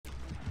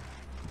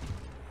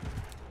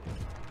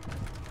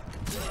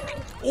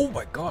Oh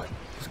my god,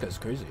 this guy's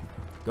crazy.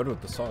 Go to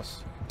with the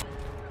sauce.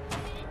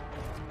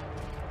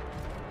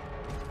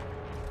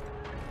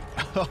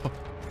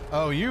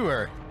 Oh, you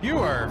are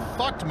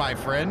fucked, my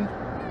friend.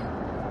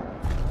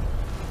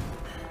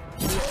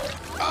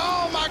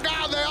 Oh my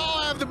god, they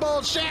all have the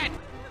bullshit.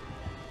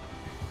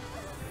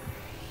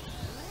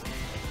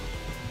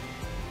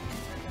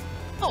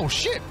 Oh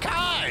shit,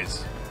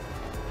 guys.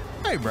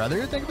 Hey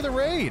brother, thank you for the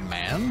raid,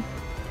 man.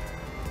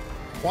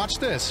 Watch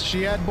this.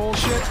 She had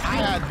bullshit, I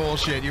had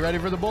bullshit. You ready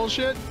for the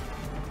bullshit?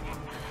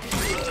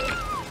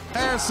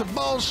 There's some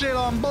bullshit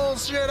on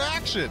bullshit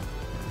action.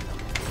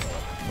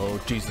 Oh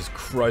Jesus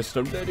Christ,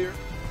 I'm dead here.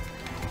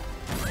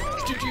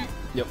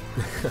 Yep.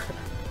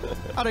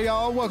 Howdy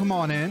y'all, welcome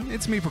on in.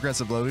 It's me,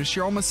 Progressive Lotus,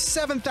 your almost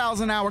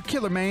 7,000 hour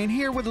killer main,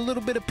 here with a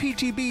little bit of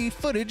PTB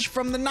footage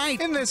from the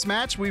night. In this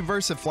match, we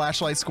versed a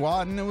flashlight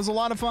squad, and it was a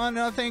lot of fun,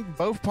 and I think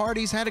both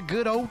parties had a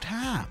good old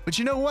time. But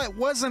you know what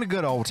wasn't a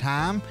good old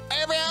time?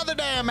 Every other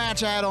damn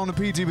match I had on the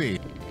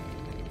PTB.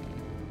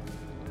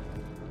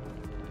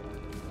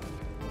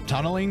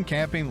 Tunneling,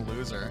 camping,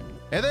 loser.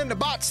 And then the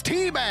bot's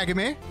teabagging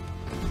me.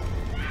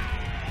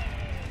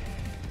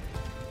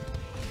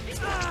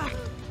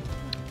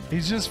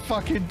 He's just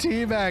fucking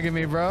teabagging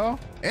me, bro.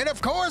 And of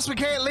course, we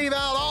can't leave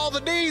out all the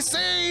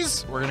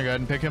DCs. We're gonna go ahead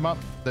and pick him up.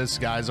 This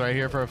guy's right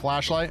here for a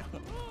flashlight.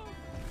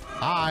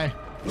 Hi.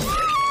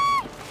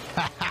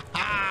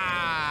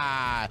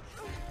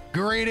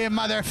 Greedy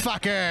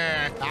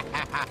motherfucker.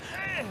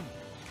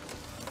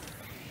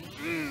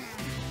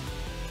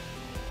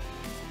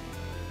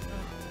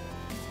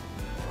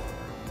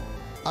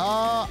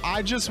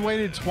 I just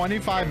waited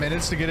 25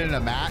 minutes to get in a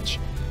match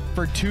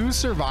for 2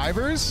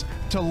 survivors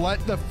to let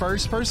the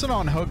first person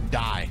on hook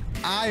die.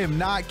 I am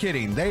not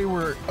kidding. They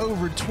were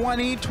over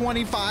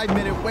 25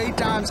 minute wait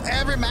times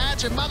every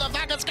match, and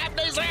motherfuckers kept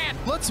these in.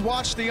 Let's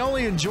watch the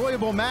only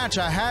enjoyable match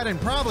I had in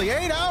probably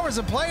 8 hours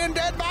of playing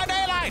Dead by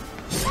Daylight.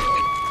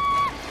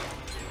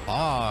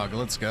 Fog,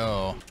 let's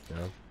go.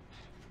 Yeah.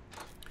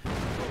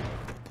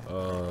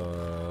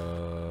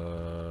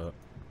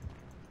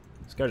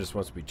 This guy just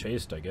wants to be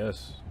chased, I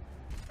guess.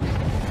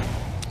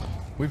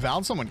 We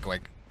found someone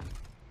quick.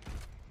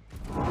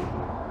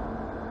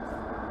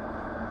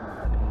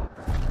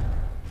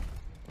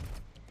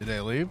 Did they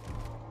leave?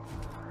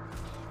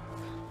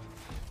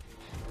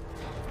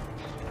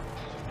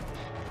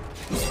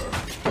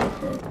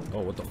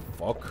 Oh, what the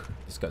fuck?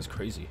 This guy's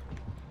crazy.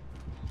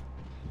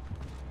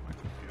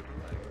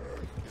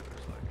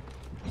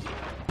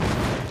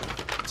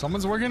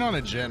 Someone's working on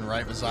a gen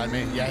right beside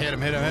me. Yeah, hit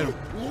him, hit him, hit him.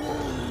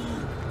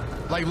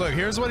 Like, look,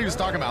 here's what he was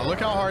talking about.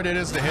 Look how hard it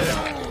is to hit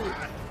him.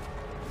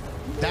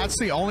 That's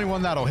the only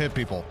one that'll hit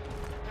people.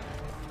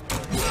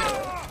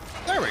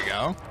 There we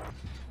go.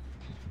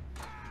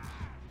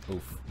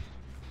 Oof.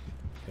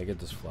 Can I get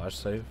this flash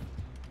save?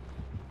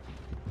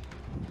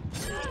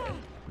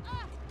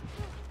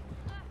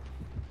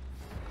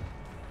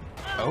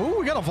 Oh,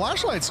 we got a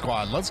flashlight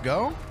squad. Let's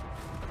go.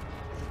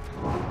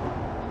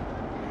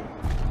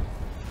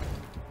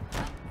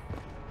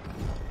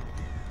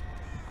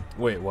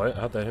 Wait, what?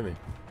 How'd that hit me?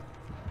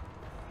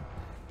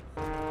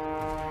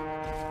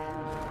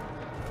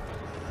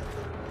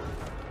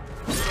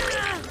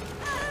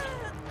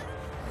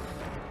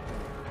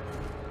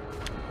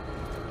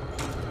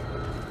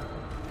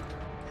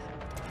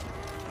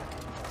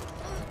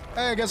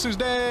 Hey, guess who's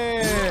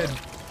dead?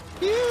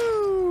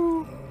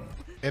 You.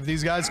 If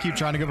these guys keep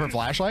trying to go for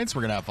flashlights,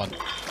 we're gonna have fun.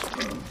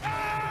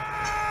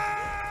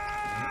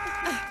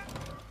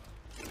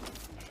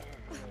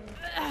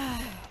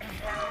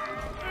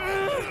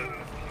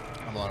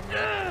 I'm on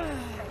him.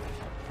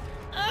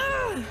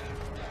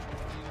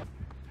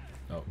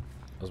 Oh,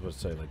 I was about to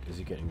say, like, is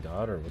he getting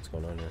dot or what's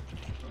going on here?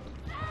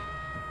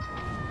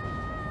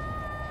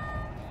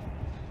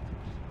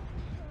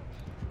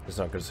 He's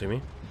not gonna see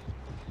me.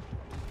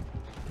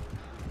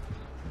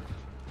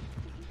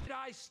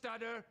 I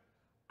stutter.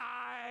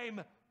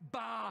 I'm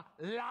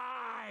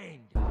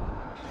blind.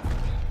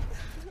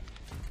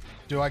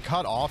 Do I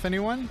cut off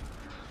anyone?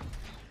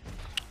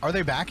 Are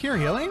they back here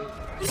healing?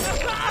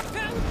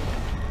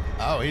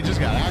 Oh, he just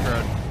got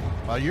aggroed.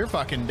 Well, you're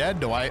fucking dead,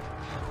 Dwight.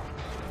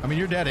 I mean,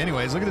 you're dead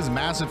anyways. Look at this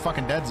massive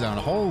fucking dead zone.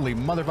 Holy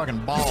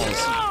motherfucking balls.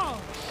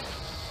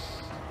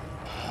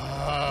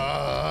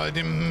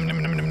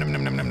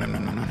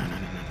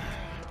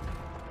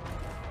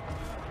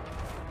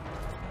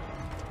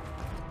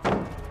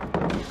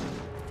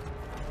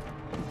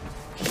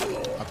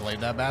 I played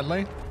that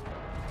badly.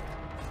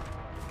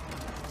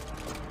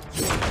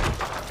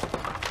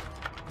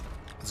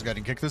 Let's go ahead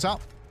and kick this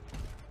out.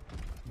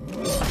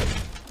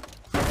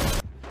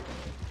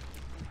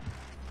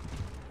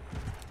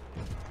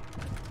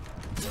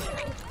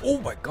 Oh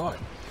my god,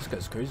 this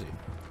guy's crazy.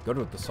 Go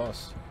to with the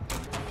sauce.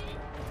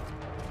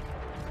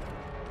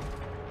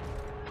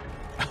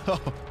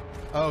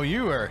 Oh,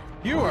 you are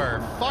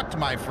fucked,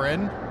 my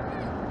friend.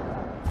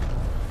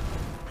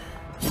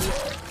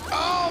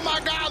 Oh my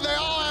god, they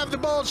all have the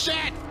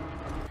bullshit.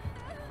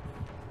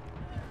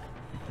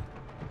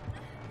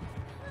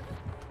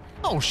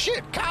 Oh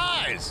shit,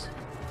 guys.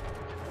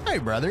 Hey,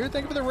 brother.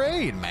 Thank you for the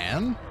raid,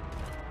 man.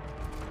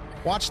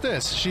 Watch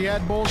this. She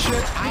had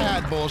bullshit. I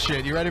had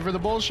bullshit. You ready for the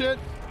bullshit?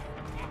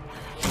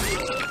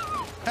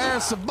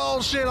 There's some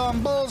bullshit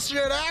on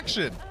bullshit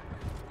action.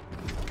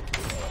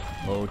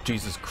 Oh,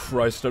 Jesus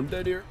Christ, I'm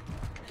dead here.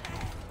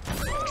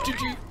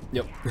 GG.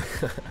 Yep.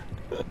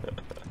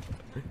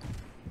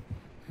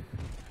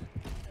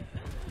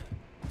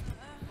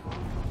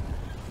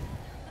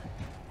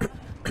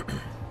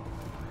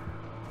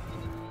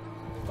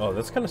 Oh,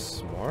 that's kind of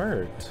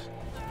smart.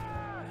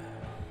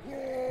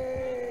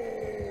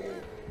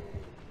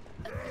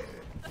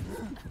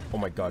 Oh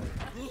my god.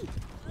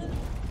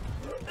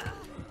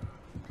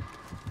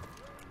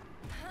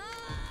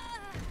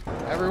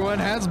 Everyone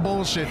has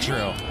bullshit,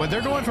 true. But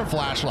they're going for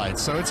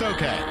flashlights, so it's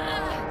okay.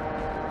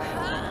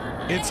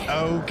 It's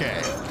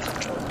okay.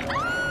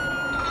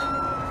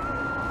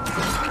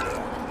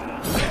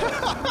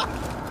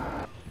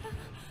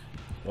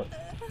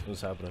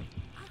 What's happening?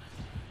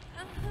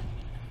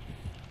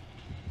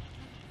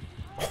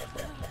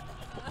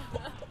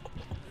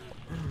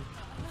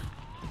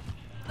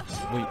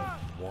 Wait,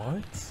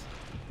 what?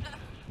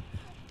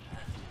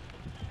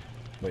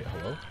 Wait,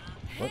 hello?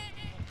 What?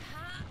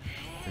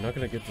 You're not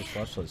gonna get this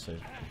flashlight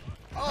saved.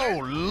 Oh,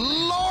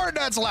 Lord,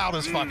 that's loud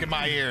as fuck in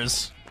my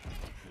ears.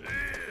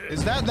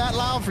 Is that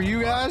loud for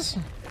you guys?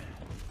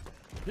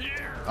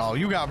 Oh,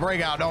 you got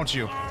breakout, don't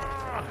you?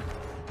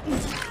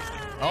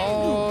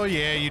 Oh,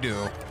 yeah, you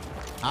do.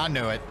 I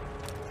knew it.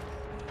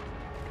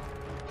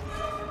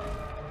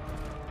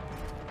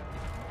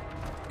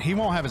 He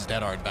won't have his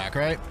dead hard back,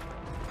 right?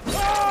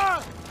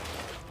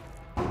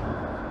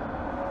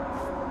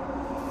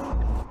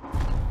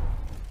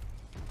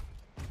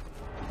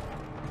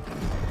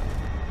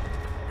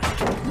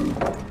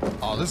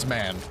 Oh, this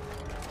man.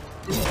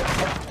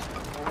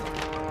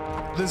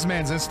 This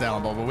man's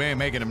installable, but we ain't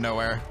making him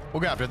nowhere.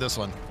 We'll go after this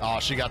one. Oh,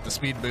 she got the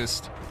speed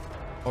boost.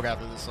 We'll go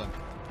after this one.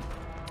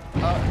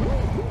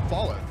 Who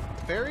followed?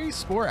 Fairy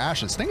Spore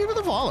Ashes. Thank you for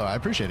the follow. I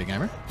appreciate it,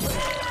 gamer.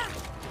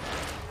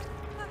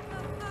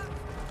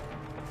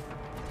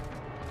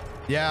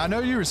 Yeah, I know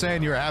you were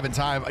saying you were having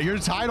time. Your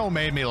title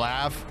made me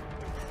laugh.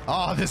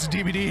 Oh, this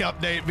DBD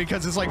update,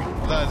 because it's like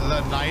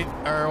the night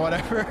or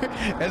whatever.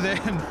 And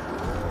then...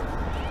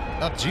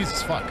 Oh,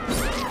 Jesus, fuck.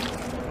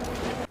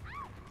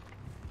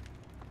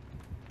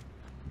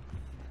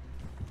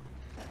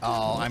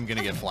 Oh, I'm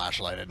gonna get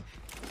flashlighted.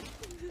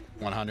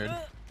 100.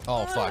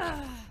 Oh, fuck.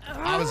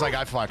 I was like,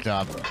 I fucked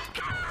up.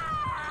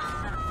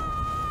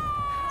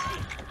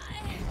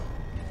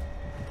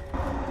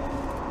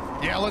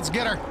 Yeah, let's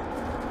get her.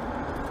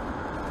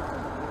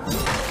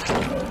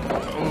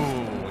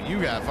 Ooh, you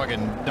got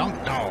fucking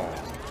dunked. No.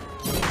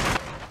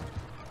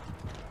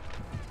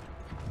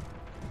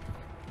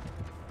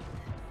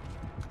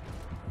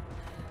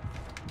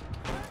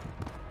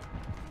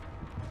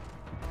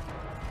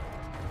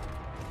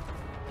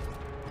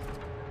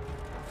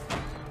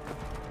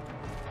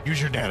 Use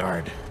your dead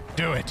hard.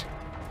 Do it.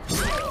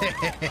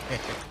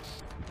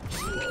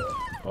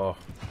 Oh.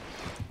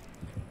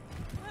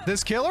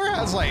 This killer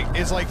has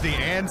is like the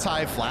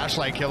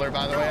anti-flashlight killer,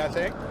 by the way, I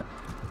think.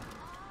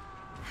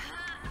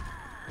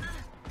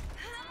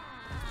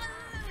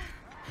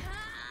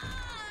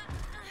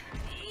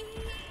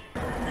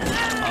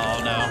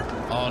 Oh no.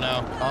 Oh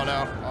no. Oh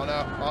no. Oh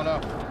no. Oh no.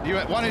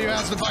 One of you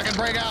has to fucking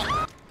break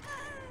out.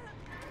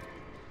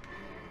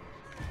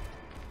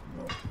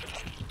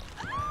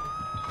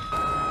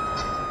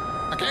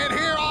 I can't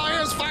hear. All I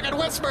hear is fucking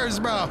whispers,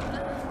 bro.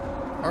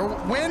 Or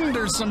wind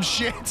or some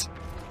shit.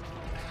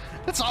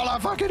 That's all I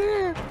fucking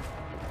hear.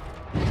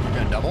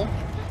 Got a double.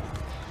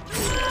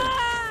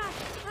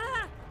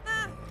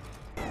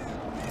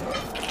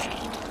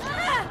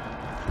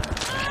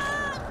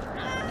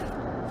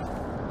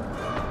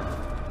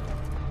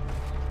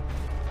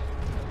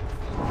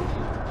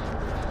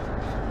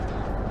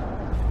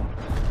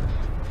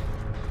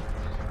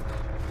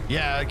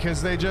 Yeah,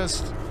 because they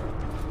just...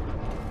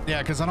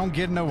 Yeah, because I don't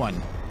get no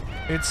one.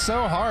 It's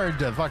so hard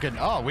to fucking...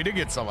 Oh, we did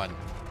get someone.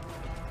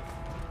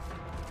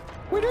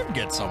 We did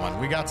get someone.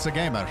 We got the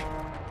gamer.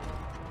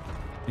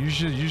 You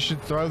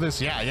should throw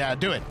this. Yeah,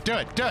 do it. Do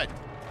it. Do it.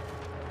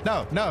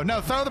 No,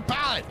 throw the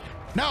pallet.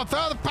 No,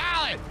 throw the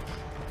pallet.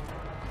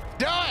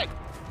 Do it.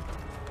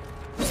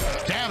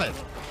 Damn it.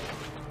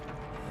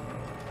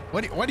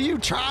 What are you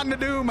trying to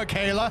do,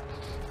 Michaela?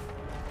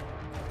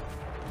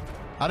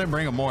 I didn't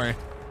bring a more.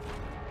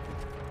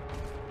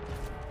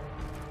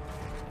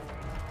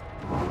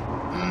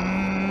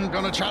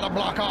 Gonna try to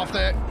block off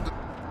that.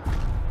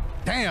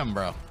 Damn,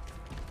 bro.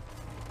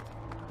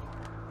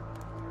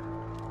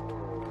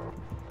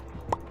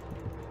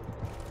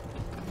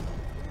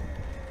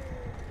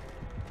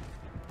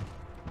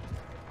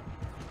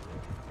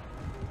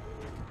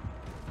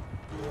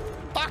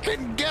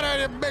 Fucking get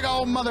her, you big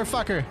old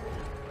motherfucker.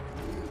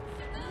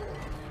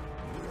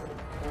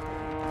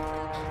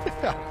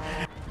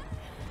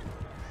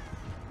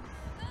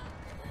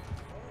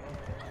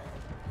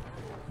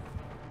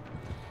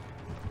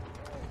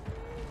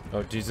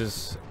 Oh,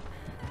 Jesus.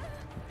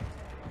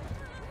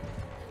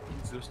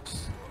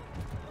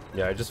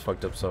 Yeah, I just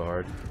fucked up so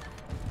hard.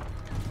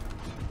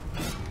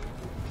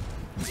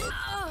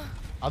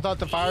 I thought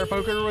the fire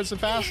poker was the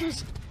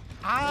fastest.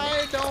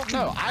 I don't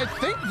know. I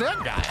think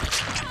that guy.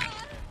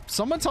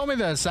 Someone told me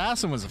the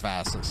assassin was the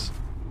fastest.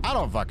 I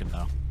don't fucking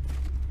know.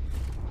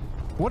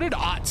 What did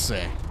Ott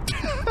say?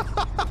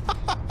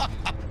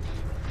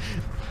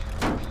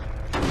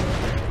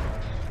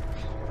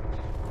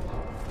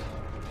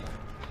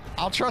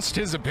 I'll trust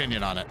his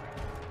opinion on it.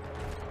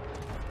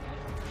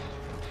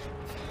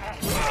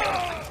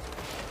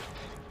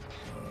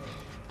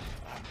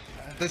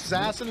 The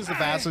assassin is the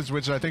fastest,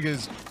 which I think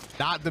is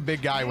not the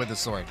big guy with the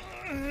sword.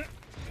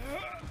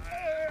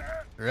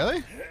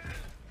 Really?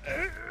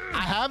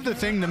 I have the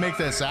thing to make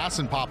the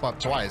assassin pop up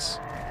twice.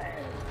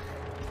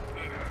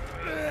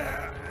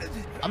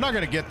 I'm not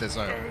gonna get this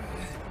though.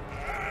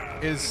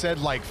 It said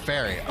like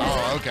fairy.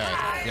 Oh, okay.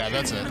 Yeah,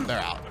 that's it. They're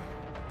out.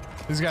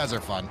 These guys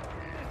are fun.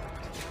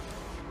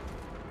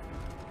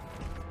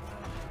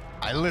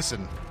 I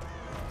listen.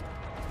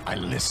 I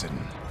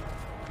listen.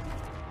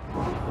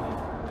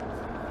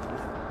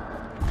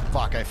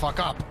 Fuck, I fuck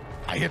up.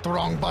 I hit the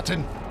wrong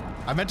button.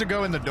 I meant to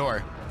go in the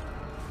door.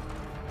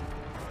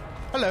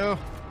 Hello.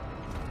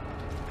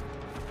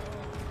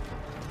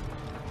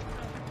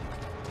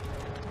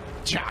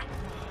 Cha.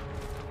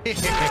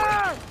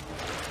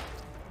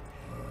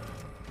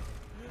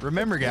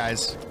 Remember,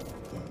 guys.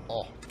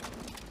 Oh.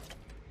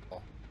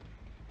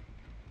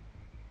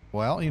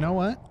 Well, you know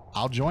what?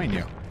 I'll join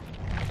you.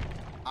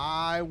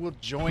 I will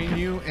join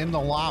you in the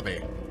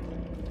lobby.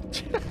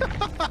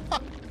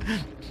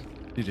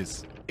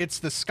 It's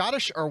the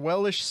Scottish or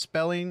Welsh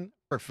spelling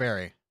for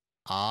fairy.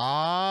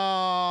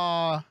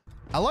 Ah.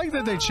 I like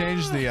that they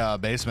changed the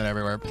basement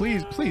everywhere.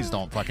 Please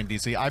don't fucking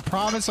DC. I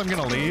promise I'm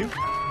gonna leave.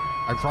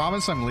 I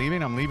promise I'm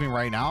leaving. I'm leaving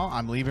right now.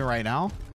 I'm leaving right now.